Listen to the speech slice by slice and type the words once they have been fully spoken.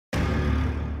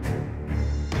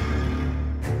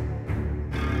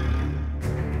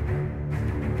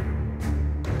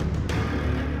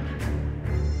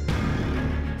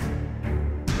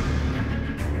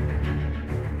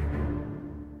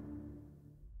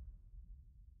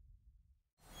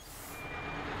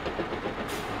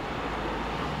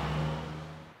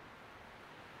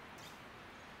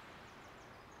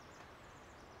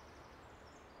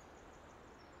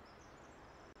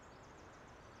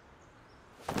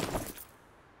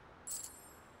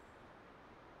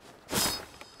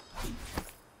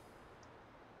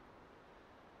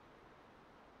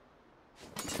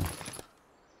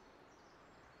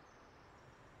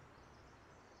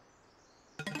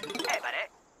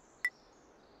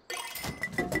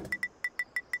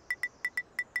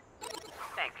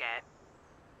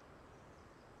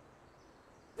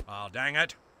dang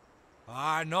it.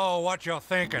 I know what you're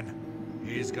thinking.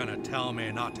 He's gonna tell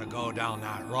me not to go down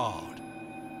that road.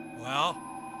 Well,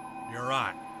 you're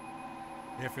right.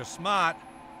 If you're smart,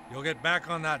 you'll get back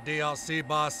on that DLC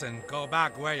bus and go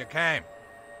back where you came.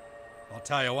 I'll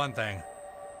tell you one thing.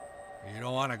 You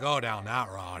don't want to go down that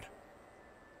road.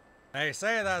 They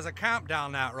say there's a camp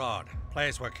down that road.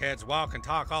 Place where kids walk and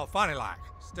talk all funny like.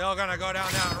 Still gonna go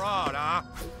down that road, huh?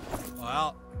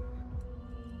 Well...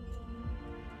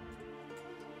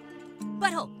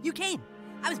 Butthole, you came!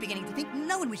 I was beginning to think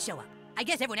no one would show up. I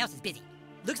guess everyone else is busy.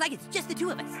 Looks like it's just the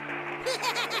two of us.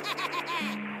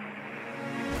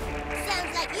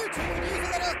 Sounds like you two could use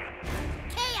a little...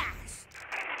 chaos!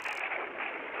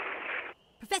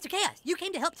 Professor Chaos, you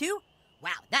came to help too?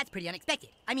 Wow, that's pretty unexpected.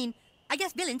 I mean, I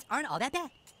guess villains aren't all that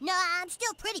bad. No, I'm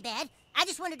still pretty bad. I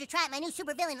just wanted to try out my new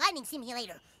supervillain lightning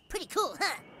simulator. Pretty cool,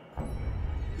 huh?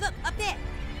 Look, up there!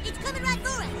 It's coming right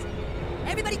for us!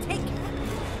 Everybody take...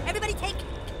 Everybody take...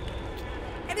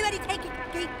 Everybody take...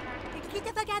 Get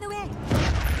the fuck out of the way!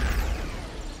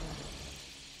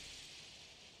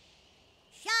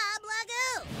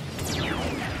 Shablagoo!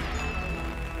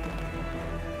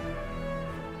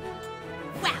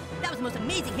 Wow, that was the most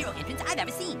amazing hero entrance I've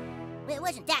ever seen. Well, it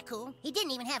wasn't that cool. He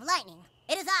didn't even have lightning.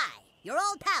 It is I, your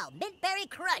old pal, Mintberry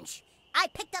Crunch. I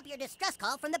picked up your distress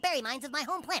call from the berry mines of my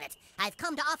home planet. I've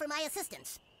come to offer my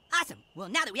assistance. Awesome. Well,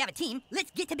 now that we have a team,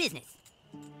 let's get to business.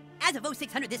 As of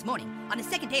 0600 this morning, on the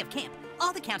second day of camp,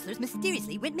 all the counselors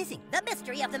mysteriously went missing. The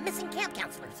mystery of the missing camp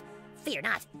counselors. Fear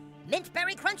not.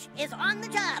 Mintberry Crunch is on the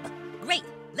job. Great.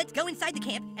 Let's go inside the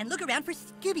camp and look around for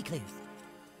Scooby clues.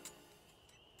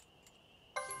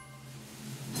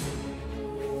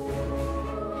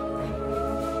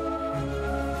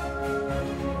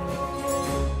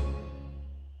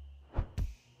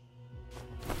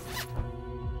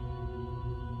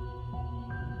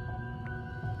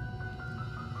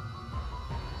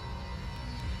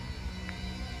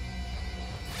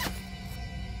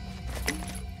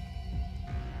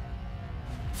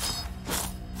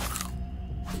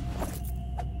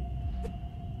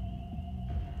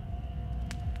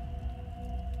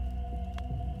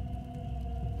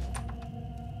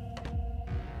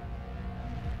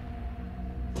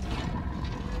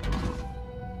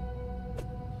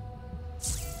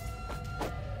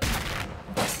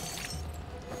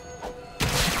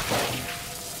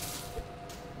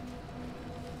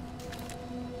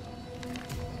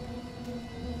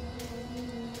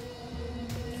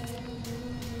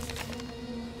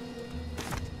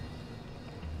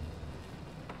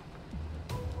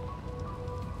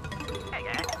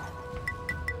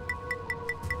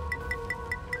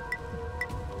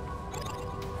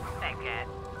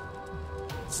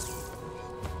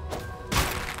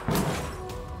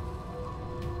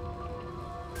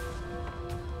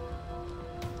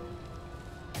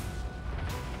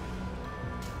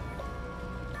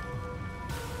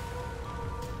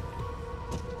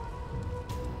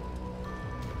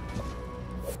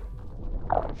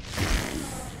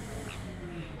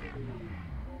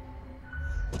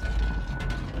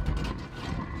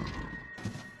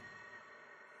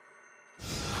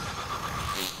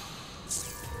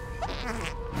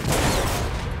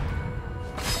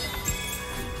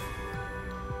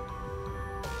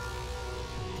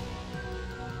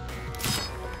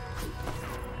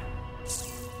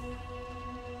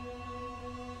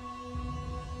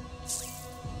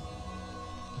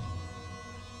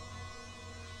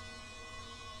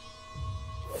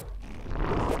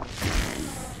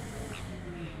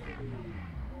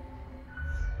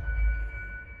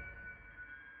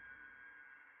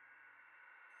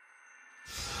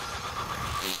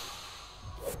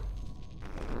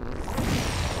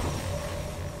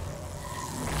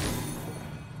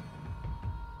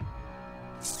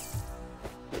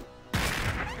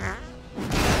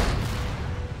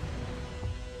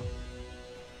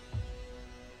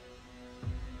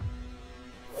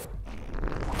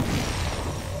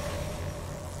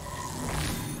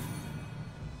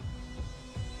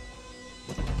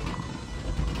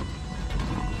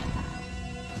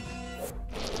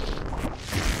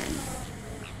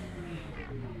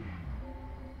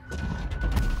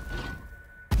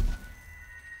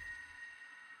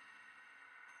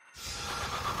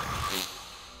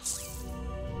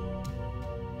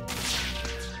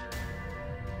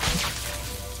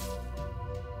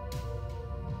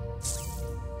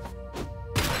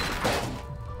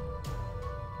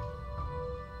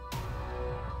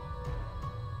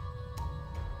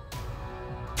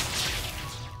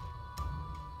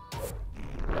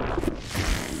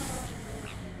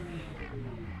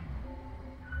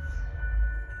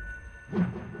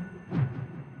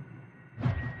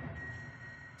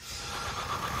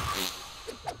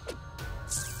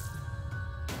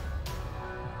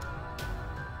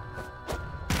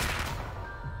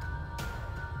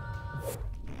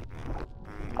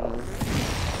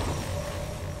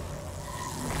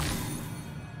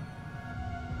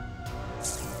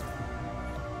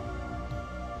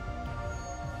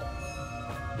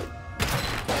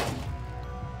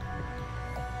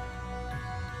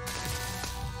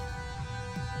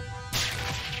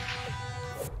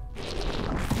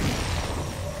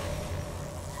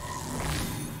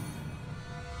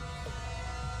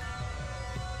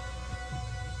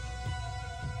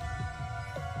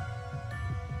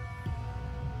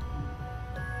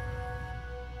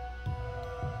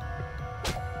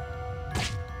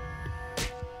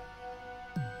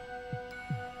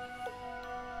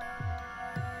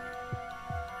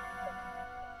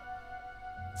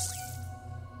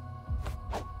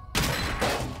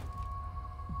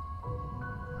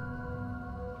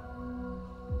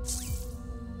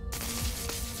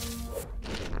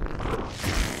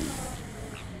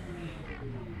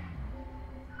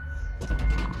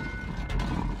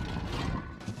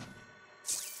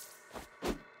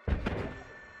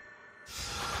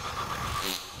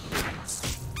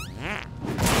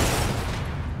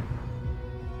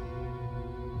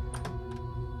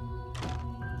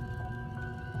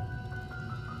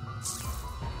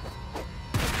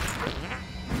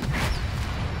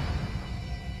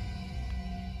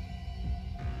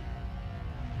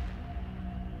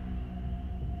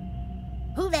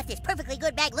 this perfectly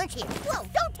good bag lunch here. Whoa,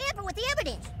 don't tamper with the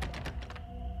evidence.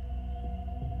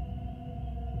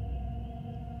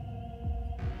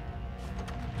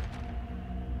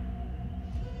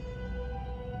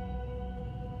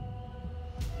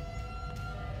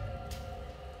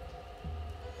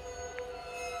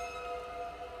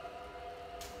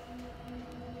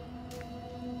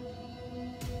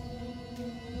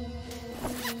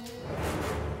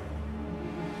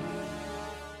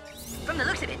 From the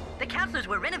looks of it, the counselors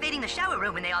were renovating the shower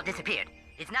room when they all disappeared.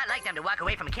 It's not like them to walk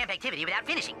away from a camp activity without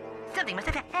finishing. Something must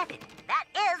have happened. That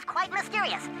is quite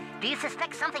mysterious. Do you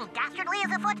suspect something dastardly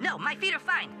is afoot? No, my feet are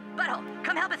fine. Butthole,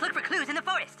 come help us look for clues in the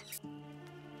forest.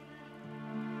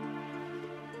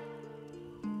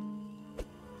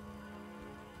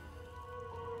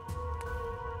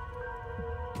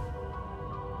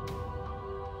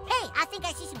 Hey, I think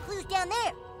I see some clues down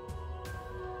there.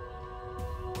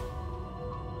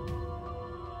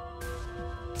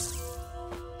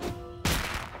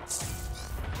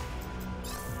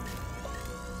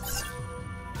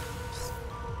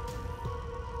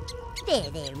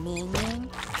 There, minion.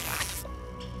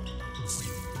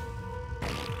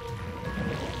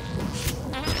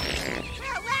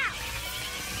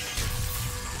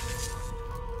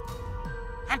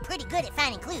 I'm pretty good at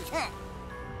finding clues, huh?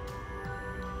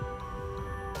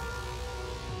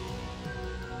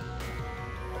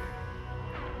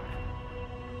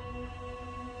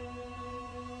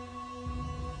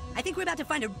 I think we're about to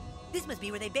find a... This must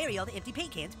be where they bury all the empty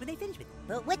paint cans when they finish with them.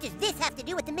 But what does this have to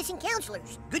do with the missing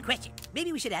counselors? Good question.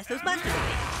 Maybe we should ask those monsters over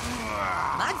there.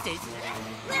 Monsters?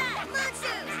 Ah,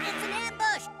 monsters! It's an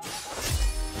ambush!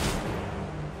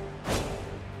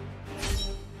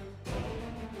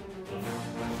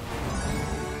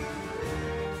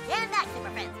 Stand back,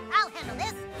 super friends. I'll handle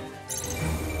this.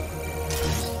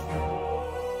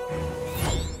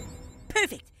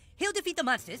 Perfect. He'll defeat the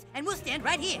monsters, and we'll stand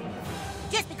right here.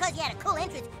 Just because he had a cool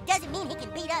entrance doesn't mean he can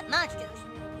beat up monsters.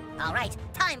 All right,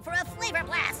 time for a flavor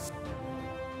blast.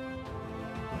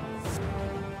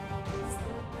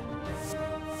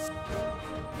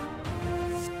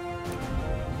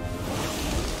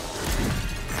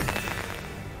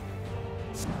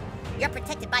 You're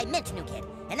protected by mint, new kid,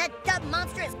 and that dub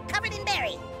monster is covered in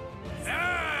berry.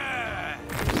 Ah!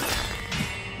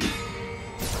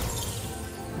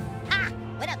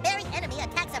 When a berry enemy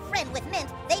attacks a friend with mint,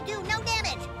 they do no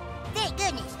damage. Thank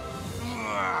goodness.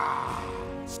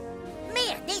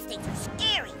 Man, these things are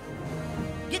scary.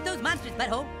 Get those monsters,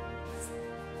 butthole.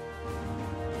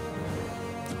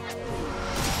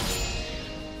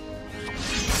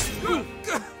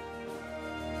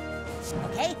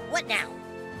 Okay, what now?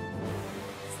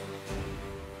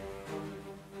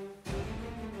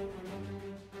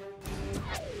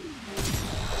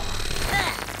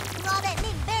 All that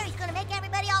mint berry's gonna make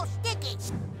everybody all sticky.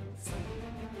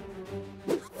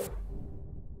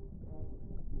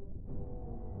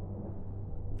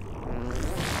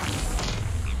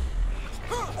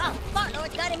 Oh,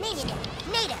 Fartlord's got a name in it.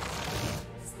 Nada.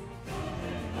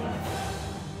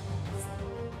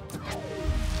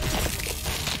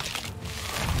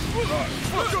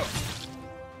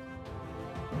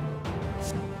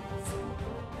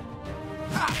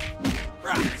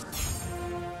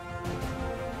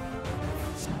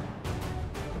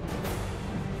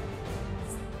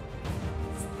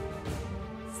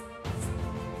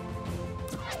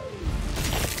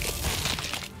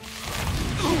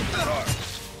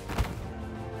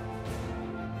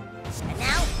 And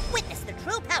now, witness the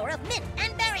true power of mint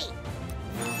and berry.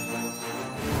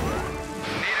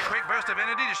 Need a quick burst of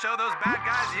energy to show those bad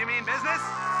guys you mean business?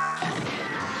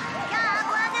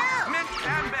 Mint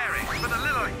and berry for the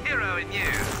little hero in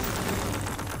you.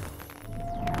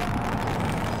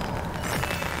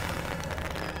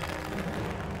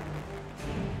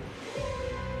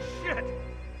 Shit!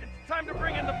 It's time to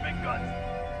bring in the big guns!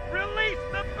 Release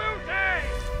the booty!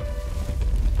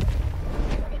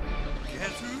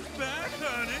 Guess who's back,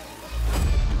 honey?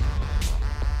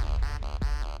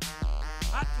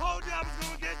 I told you I was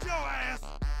gonna get your ass!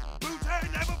 Booty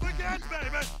never forgets,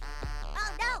 baby! Oh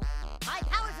no! My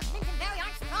powers of mint and berry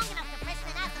aren't strong enough to press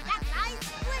an ass of that size!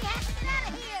 We have to get out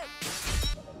of here!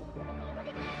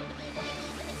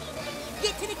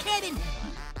 Get to the cabin.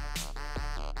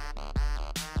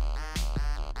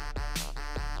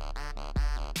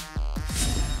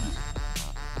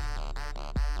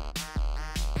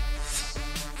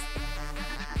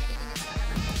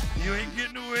 You ain't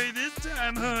getting away this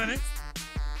time, honey.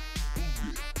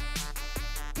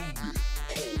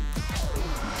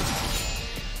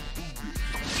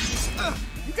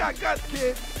 You got guts,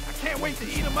 kid. I can't wait to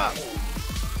eat them up.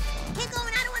 Keep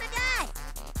going, I don't want to die!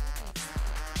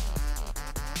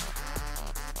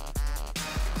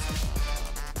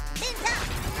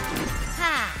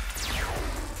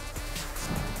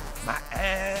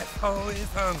 asshole is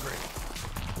hungry.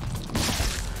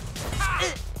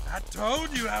 I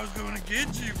told you I was gonna get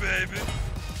you, baby.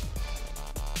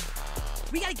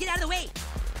 We gotta get out of the way.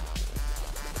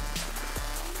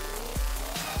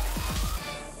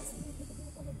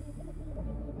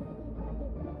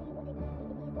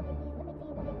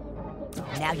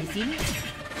 Now you see me?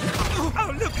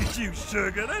 Oh, look at you,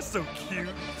 sugar. That's so cute.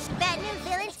 Bad news,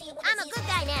 villains. I'm a good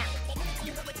guy now.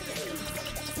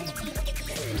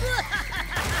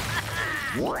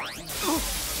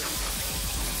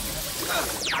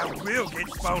 I will get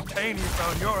spontaneous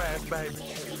on your ass, baby.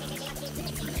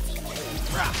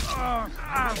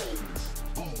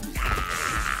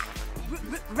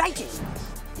 Righteous.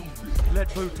 Let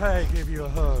Voukoder give you a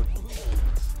hug.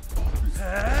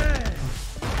 Hey.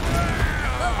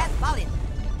 Foe has fallen.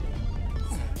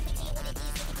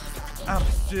 I'm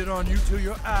sit on you till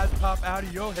your eyes pop out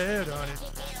of your head, honey.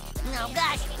 Oh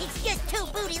gosh, it's just too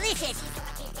bootylicious.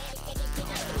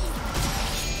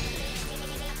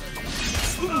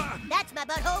 That's my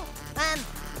butthole.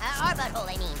 Our butthole,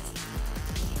 I mean.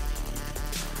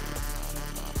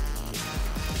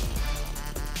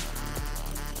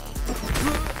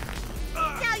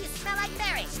 Now you smell like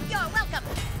berry. You're welcome.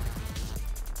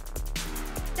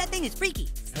 That thing is freaky.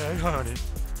 Hey, honey,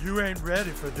 you ain't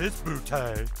ready for this,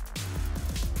 Voukoder.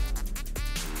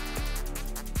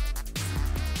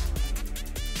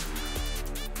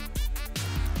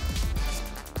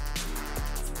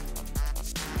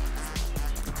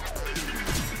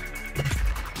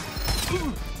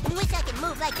 Wish I could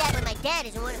move like that when my dad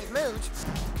is in one of his moods.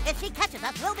 If she catches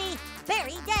us, we'll be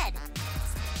very dead.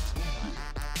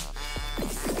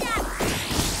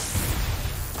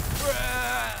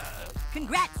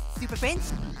 Congrats, super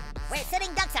friends. We're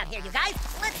sitting ducks out here, you guys.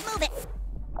 Let's move it.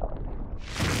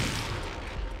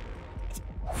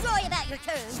 Sorry about your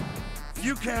turn.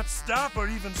 You can't stop or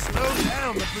even slow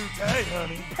down the Voukoder,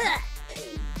 honey.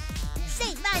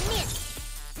 Save my mint.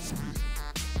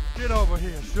 Get over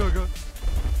here, sugar.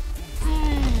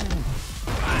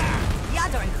 The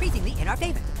odds are increasingly in our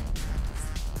favor.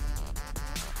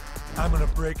 I'm gonna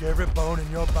break every bone in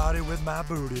your body with my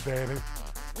booty, baby.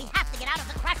 We have to get out of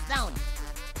the crush zone.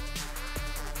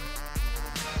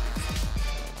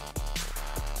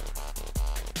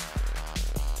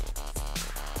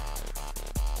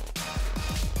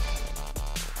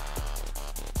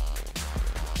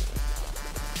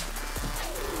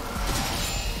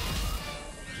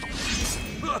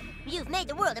 You've made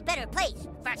the world a better place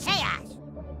for chaos.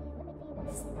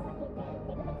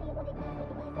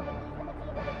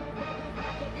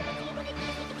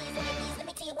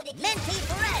 Minty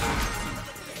bread.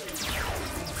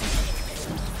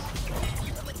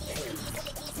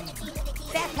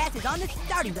 Fast pass is on the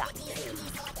starting block.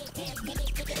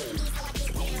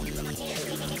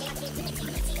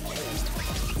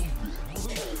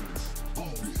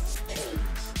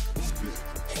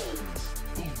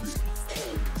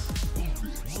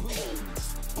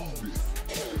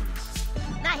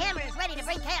 My hammer is ready to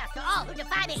bring chaos to all who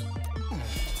defy me.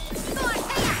 More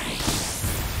chaos!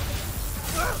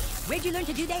 Where'd you learn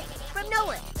to do that? From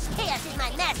nowhere. Chaos is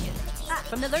my master. Ah,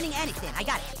 from the learning annex then. I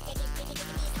got it.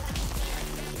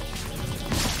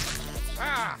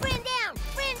 Friend down!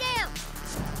 Friend down!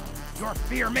 Your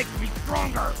fear makes me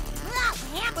stronger. Ah,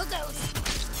 hamburgers!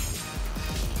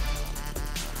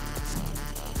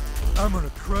 I'm gonna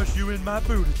crush you in my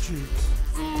booty cheeks.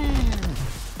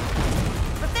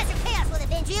 Professor Chaos will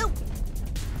avenge you!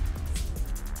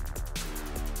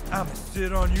 I'ma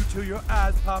sit on you till your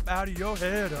eyes pop out of your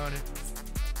head, honey.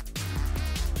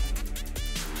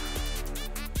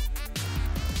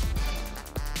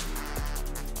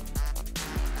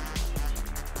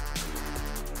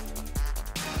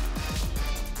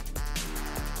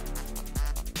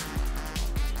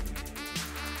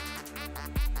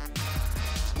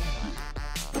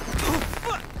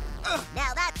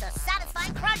 Now that's a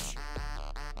satisfying crunch!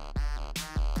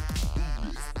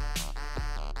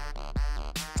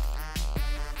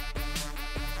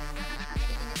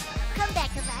 Come back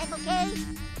to life, okay?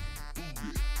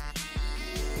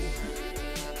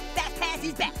 Fast pass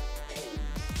is back.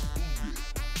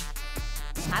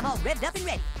 I'm all revved up and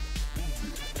ready.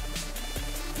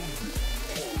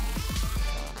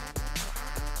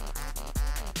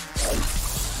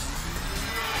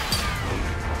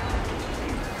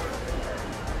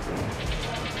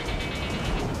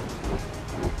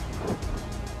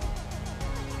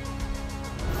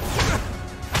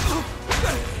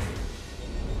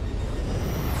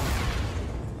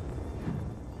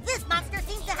 This monster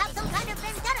seems to have some kind of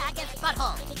vendetta against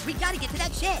Butthole. We gotta get to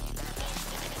that shed.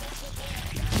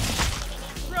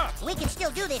 We can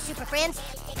still do this, super friends.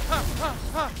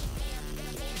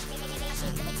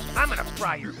 I'm gonna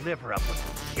fry your liver up with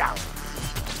some shallow.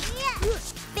 Yeah!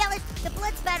 Fellas, the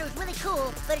blood spatter is really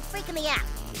cool, but it's freaking me out.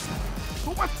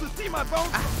 Who wants to see my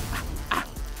bones?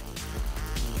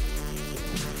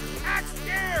 I'm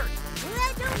scared!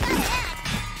 Let's do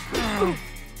that!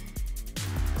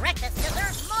 Breakfast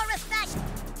deserves more respect!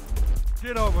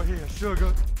 Get over here,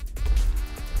 sugar.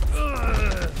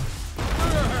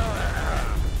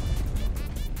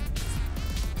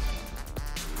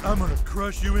 I'm gonna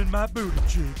crush you in my booty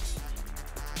cheeks.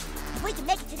 If we can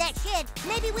make it to that shed,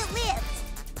 maybe we'll live!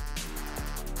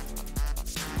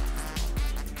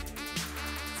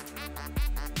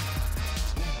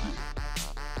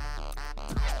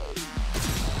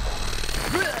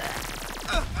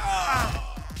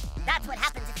 That's what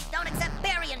happens if you don't accept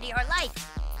Barry into your life!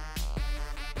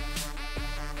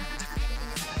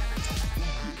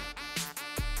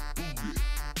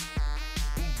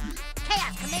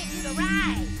 Chaos commands you to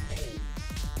rise!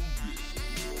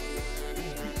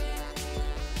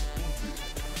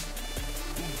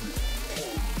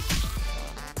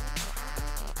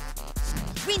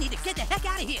 We need to get the heck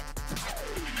out of here.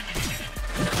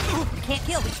 You can't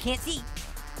kill what you can't see.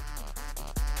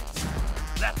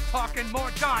 Less talking,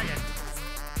 more dying.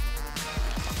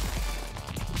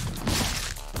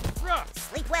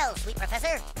 Sleep well, sweet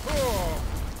professor. Cool.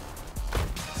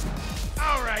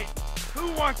 All right,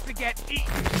 who wants to get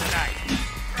eaten tonight?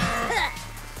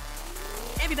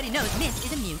 Everybody knows Mint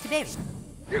is immune to berries.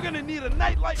 You're gonna need a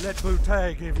nightlight. Let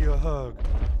Boutet give you a hug.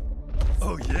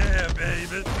 Oh yeah,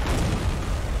 baby.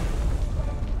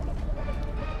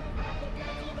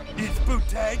 It's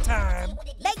Boutet time.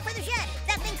 Make for the shed!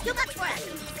 That thing's too much for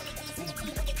us!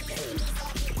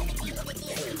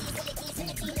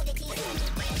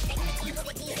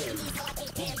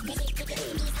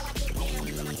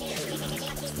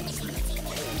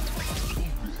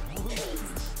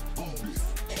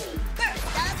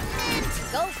 First of Mint!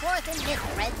 Go forth and miss,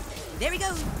 friends. There we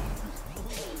go.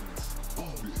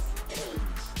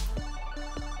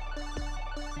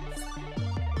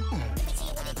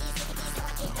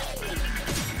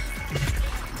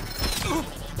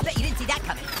 Bet you didn't see that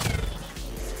coming.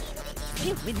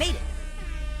 Phew, we made it.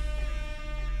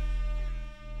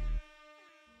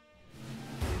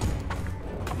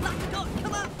 Lock the door,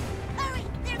 come on. Hurry!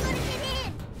 They're gonna get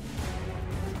in!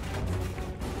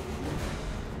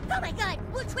 Oh my god!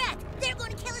 We're trapped! They're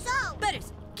gonna kill us all!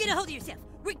 Butters, get a hold of yourself.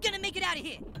 We're gonna make it out of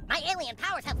here. My alien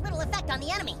powers have little effect on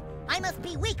the enemy. I must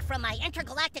be weak from my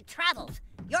intergalactic travels.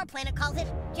 Your planet calls it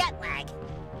jet lag.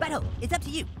 Butthole, it's up to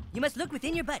you. You must look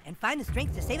within your butt and find the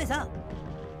strength to save us all.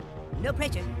 No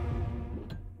pressure.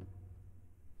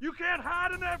 You can't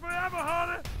hide in there forever,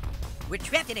 honey. We're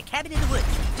trapped in a cabin in the woods,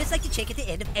 just like the chick at the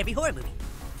end of every horror movie.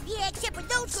 Yeah, except for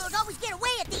those girls always get away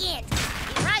at the end.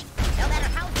 You're right. No matter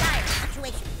how dire the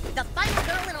situation, the final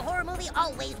girl in a horror movie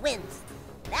always wins.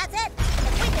 That's it.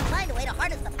 If we can find a way to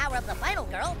harness the power of the final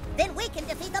girl, then we can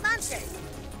defeat the monsters.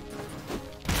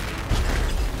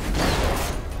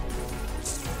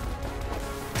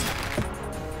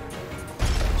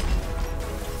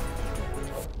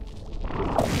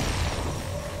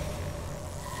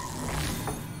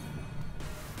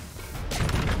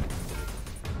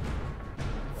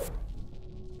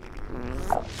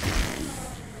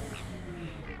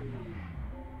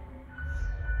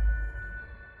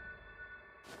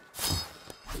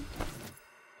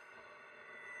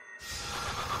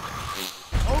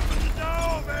 Open the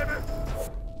door, baby.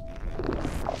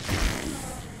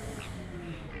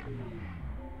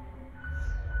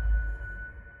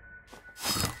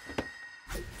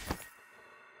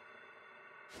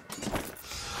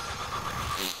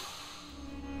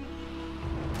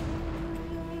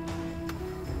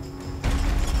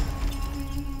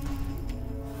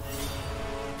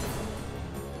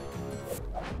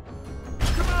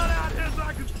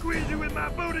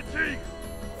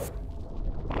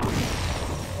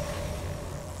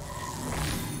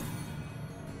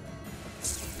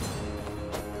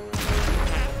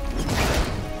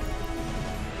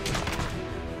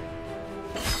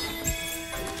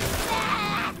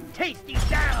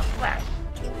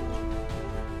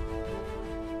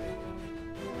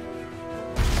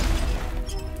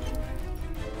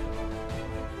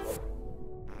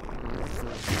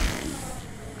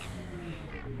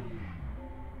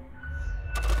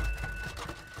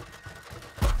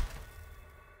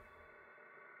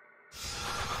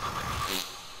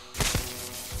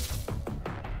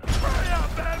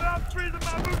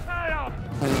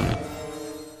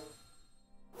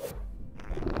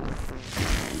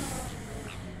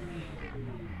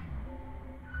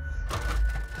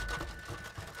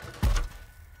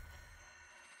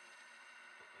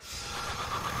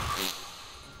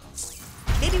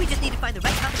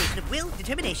 combination of will,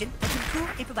 determination, and some cool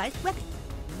improvised weapons.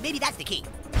 Maybe that's the key.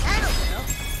 Final girl,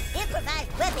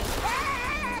 improvised weapon.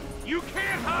 Ah! You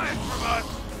can't hide from us!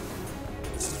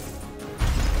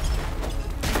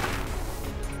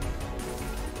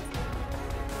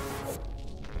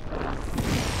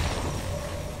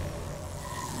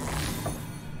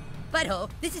 Butthole,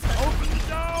 this is Open the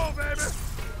door, baby!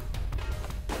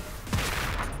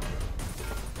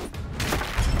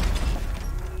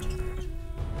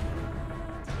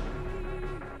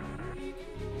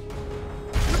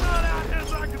 Come on out here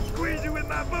so I can squeeze you with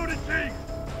my booty cheeks!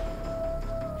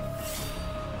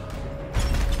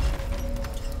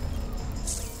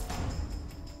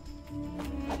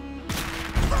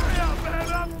 Hurry up,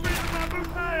 baby! I'm squeezing my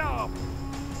booty off!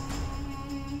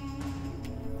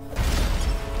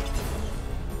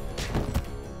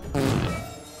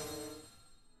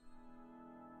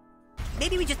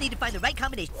 Maybe we just need to find the right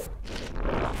combination.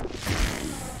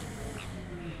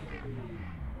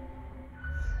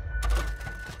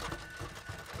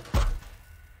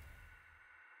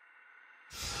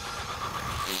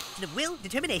 Of will,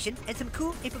 determination, and some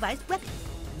cool improvised weapons.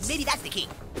 Maybe that's the key.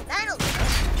 Final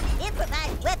girl,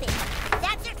 improvised weapon.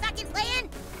 That's your fucking plan?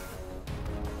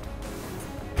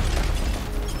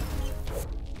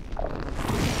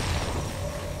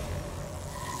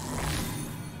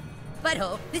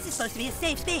 Butthole, this is supposed to be a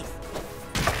safe space.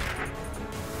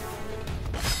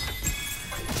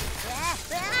 Ah,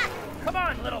 ah! Come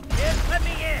on, little kid, let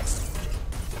me in!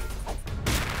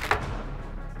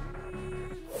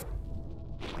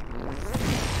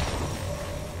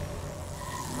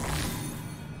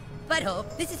 Butthole,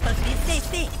 this is supposed to be a safe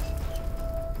space.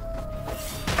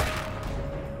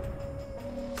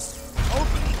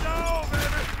 Open the door,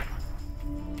 baby!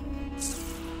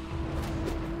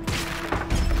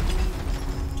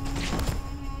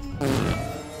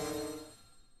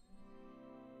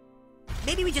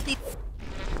 Maybe we just need...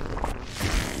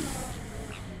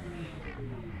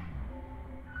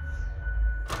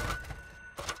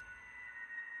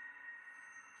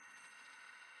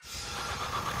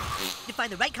 to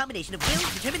find the right combination of will,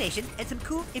 determination, and some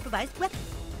cool improvised weapons.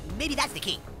 Maybe that's the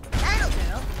key. Final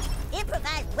girl,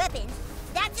 improvised weapons.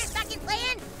 That's your fucking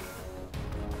plan?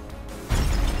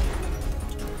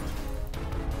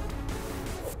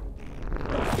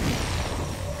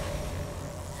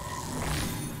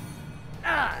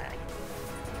 Ah!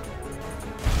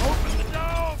 Open the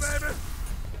door, baby!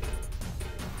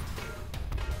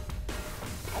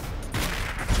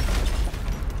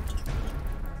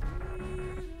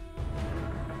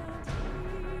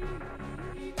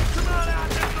 Come on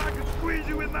out here so I can squeeze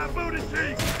you with my booty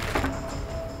cheeks!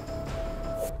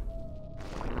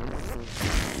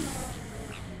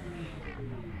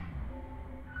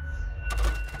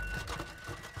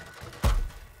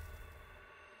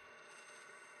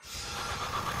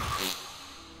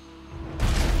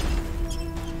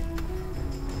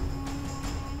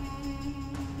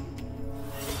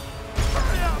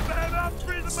 Hurry up, baby! I'm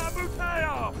freezing my bouquet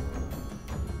off!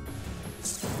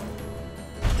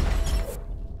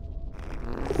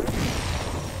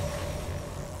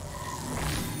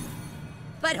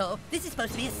 Butthole, this is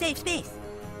supposed to be a safe space.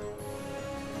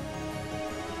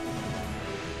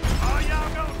 Oh,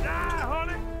 y'all gonna die,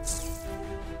 honey?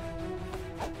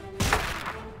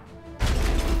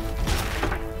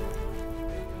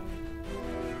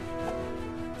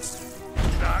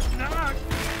 Knock, knock.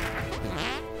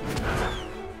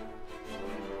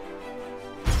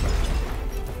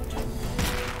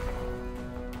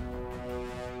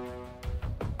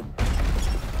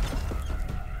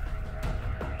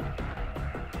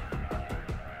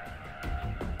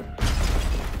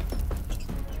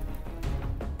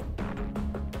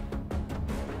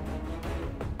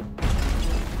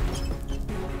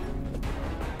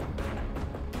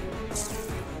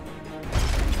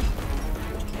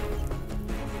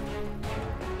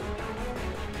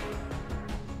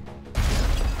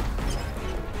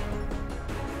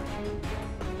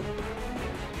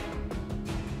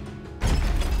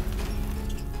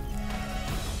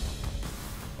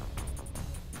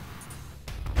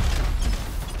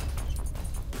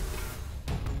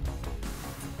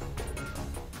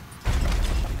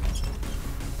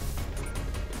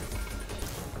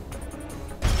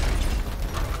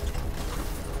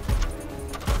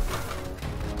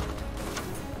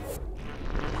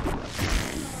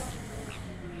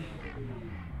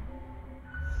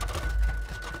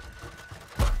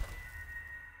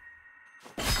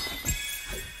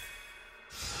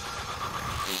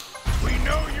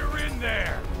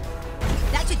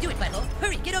 Do it, butthole.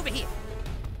 Hurry, get over here.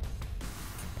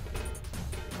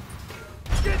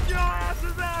 Get your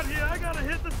asses out here! I gotta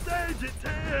hit the stage at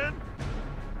 10!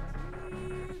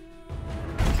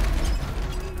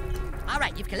 All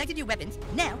right, you've collected your weapons.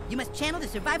 Now, you must channel the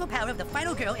survival power of the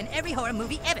final girl in every horror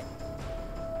movie ever.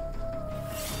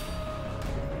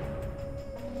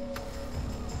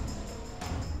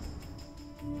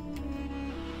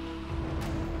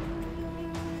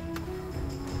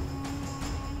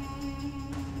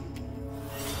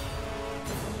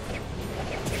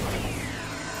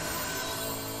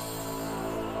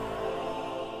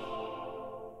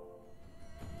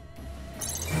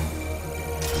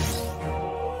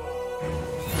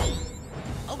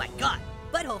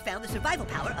 Found the survival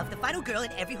power of the final girl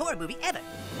in every horror movie ever.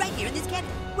 Right here in this cabinet.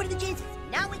 What are the chances?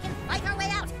 Now we can fight our way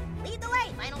out. Lead the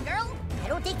way, final girl. I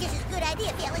don't think this is a good idea,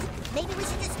 fellas. Maybe we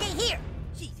should just stay here.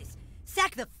 Jesus.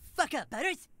 Sack the fuck up,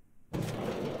 Butters.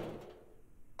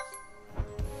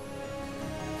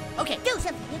 Okay. Do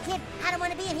something, you kid. I don't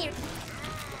want to be in here.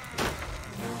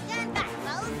 Stand back,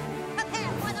 fellas.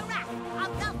 Prepare for the wrath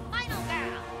of the final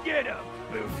girl. Get him,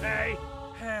 Bootay.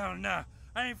 Hell no.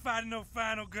 I ain't fighting no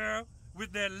final girl.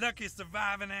 With that lucky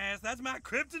surviving ass, that's my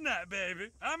kryptonite,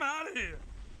 baby. I'm out of here.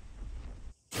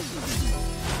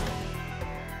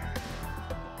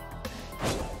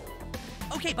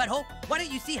 Okay, butthole, why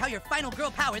don't you see how your final girl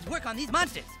powers work on these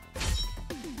monsters?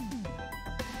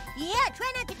 Yeah,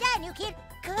 try not to die, new kid,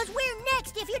 cause we're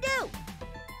next if you do.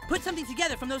 Put something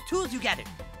together from those tools you gathered.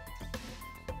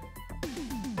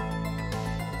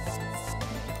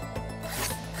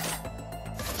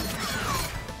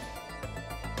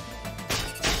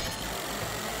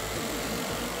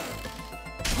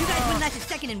 That's a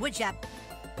second in woodshop.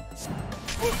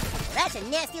 That's a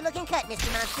nasty-looking cut,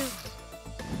 Mr. Monster.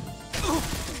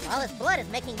 All this blood is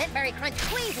making that berry crunch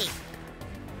queasy.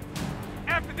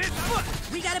 After this, look!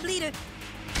 We got a bleeder.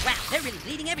 Wow, they're really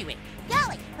bleeding everywhere.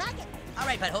 Golly, pocket. All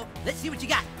right, butthole, let's see what you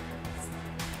got.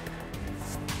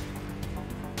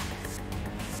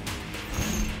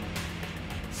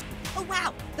 Oh,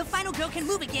 wow, the final girl can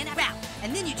move again. Wow,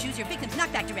 and then you choose your victim's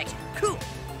knockback direction. Cool.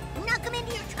 Knock them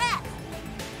into your trap.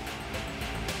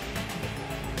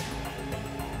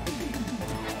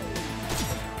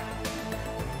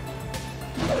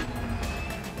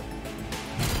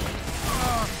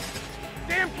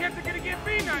 Damn kids are gonna get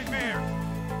me nightmares!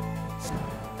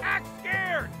 Act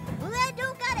scared! Well, I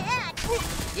don't gotta act.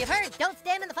 You've heard, don't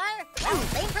stand in the fire? Well,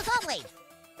 same for salt blades.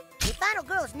 The final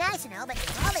girl's nice and all, but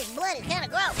all this blood is kinda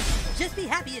gross. Just be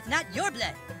happy it's not your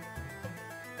blood.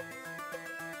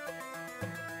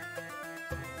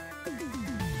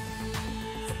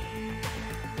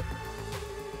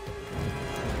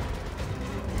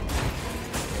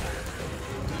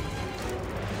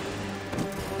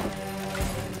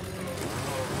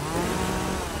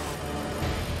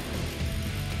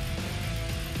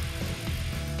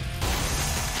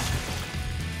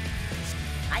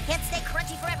 I can't stay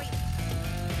crunchy forever.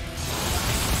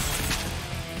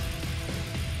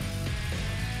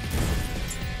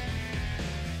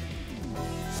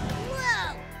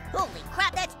 Whoa! Holy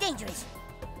crap, that's dangerous.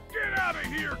 Get out of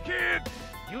here, kid!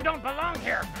 You don't belong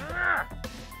here.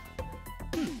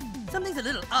 Something's a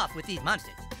little off with these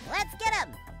monsters. Let's get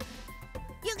them.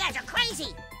 You guys are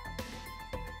crazy.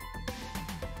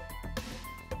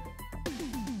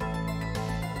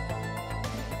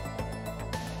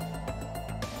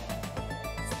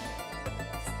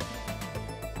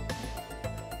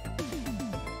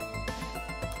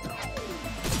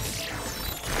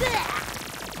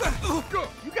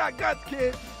 You got guts,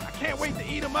 kid. I can't wait to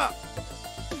eat them up.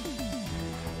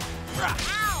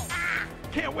 Ow!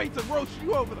 Can't wait to roast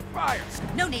you over the fire.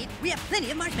 No need, we have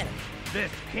plenty of marshmallows.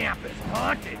 This camp is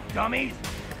haunted, dummies.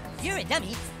 You're a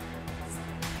dummy.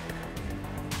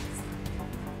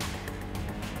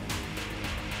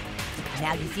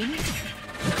 Now you see me?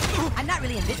 I'm not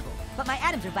really invisible, but my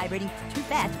atoms are vibrating too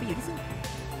fast for you to see.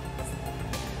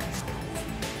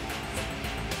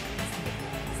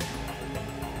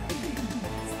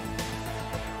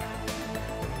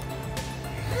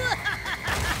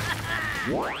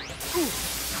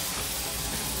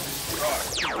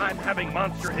 I'm having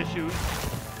monster issues.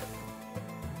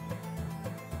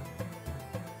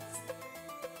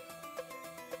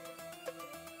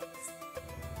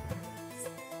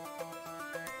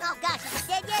 Oh gosh, is he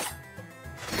dead yet?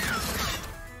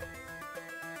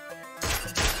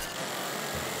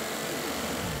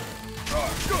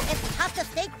 It's tough to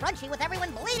stay crunchy with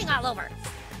everyone bleeding all over.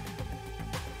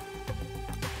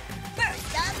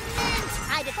 First of mint!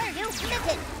 I declare you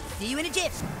minted! See you in a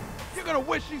jiff. You're gonna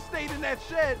wish you stayed in that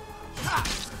shed. Ha!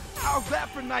 How's that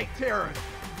for night terrors?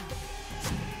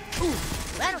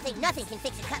 Well, I don't think nothing can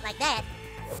fix a cut like that.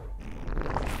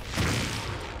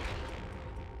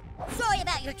 Sorry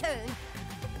about your turn.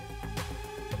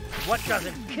 What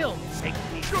doesn't kill me makes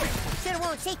me good. Should've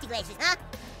worn safety glasses, huh?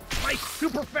 My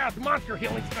super fast monster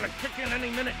healing's gonna kick in any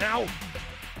minute now.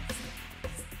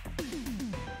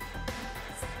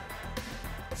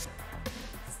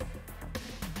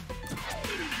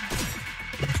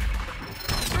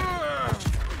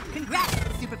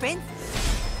 Congrats, Super Friends.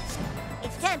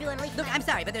 It's time to unleash. Look, I'm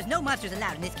sorry, but there's no monsters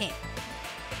allowed in this camp.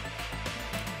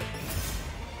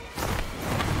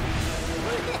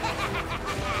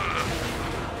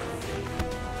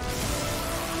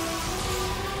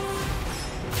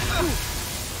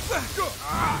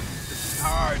 This is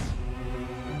hard.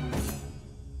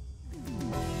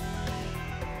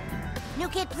 New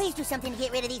kid, please do something to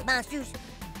get rid of these monsters.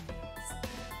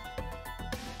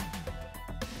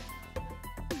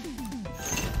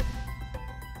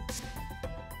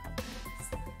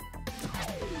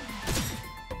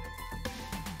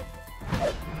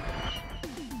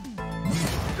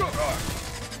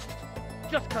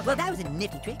 Just cause Well, that was a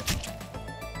nifty trick.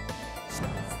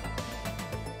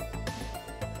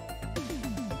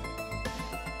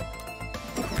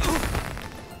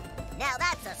 Now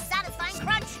that's a satisfying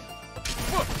crunch.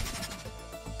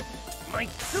 my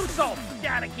suit's all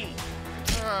staticky.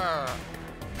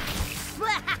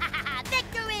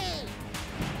 Victory!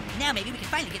 Now maybe we can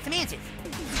finally get some answers.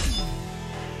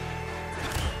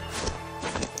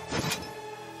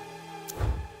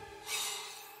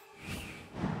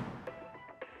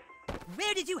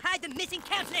 Where did you hide the missing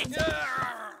counselor?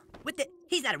 What the?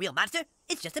 He's not a real monster.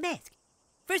 It's just a mask.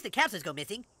 First the counselors go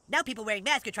missing. Now people wearing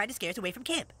masks are trying to scare us away from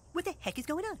camp. What the heck is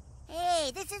going on?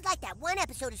 Hey, this is like that one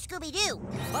episode of Scooby-Doo.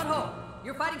 Butthole,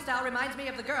 your fighting style reminds me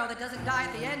of the girl that doesn't die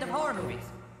at the end of horror movies.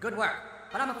 Good work.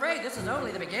 But I'm afraid this is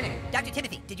only the beginning. Dr.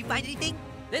 Timothy, did you find anything?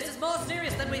 This is more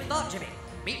serious than we thought, Jimmy.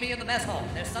 Meet me in the mess hall.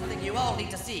 There's something you all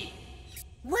need to see.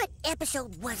 What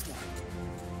episode was that?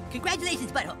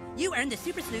 Congratulations, Butthole. You earned the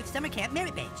Super Sleuth Summer Camp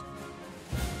Merit Badge.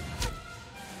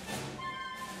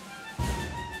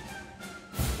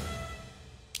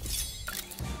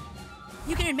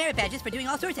 You can earn merit badges for doing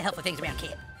all sorts of helpful things around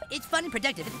camp. It's fun and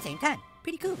productive at the same time.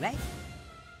 Pretty cool, right?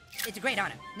 It's a great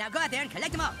honor. Now go out there and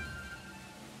collect them all.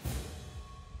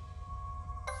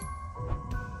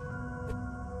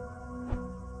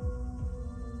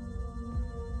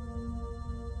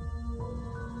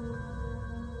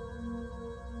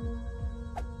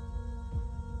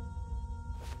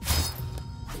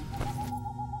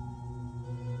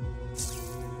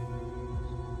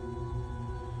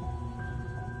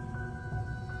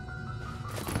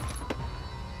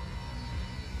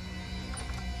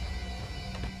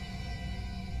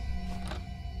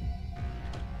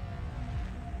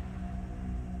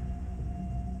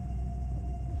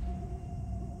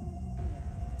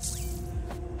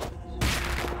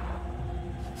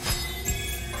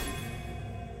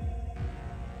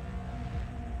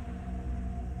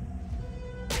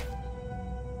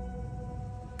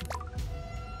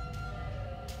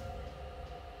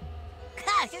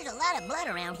 Gosh, there's a lot of blood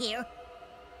around here.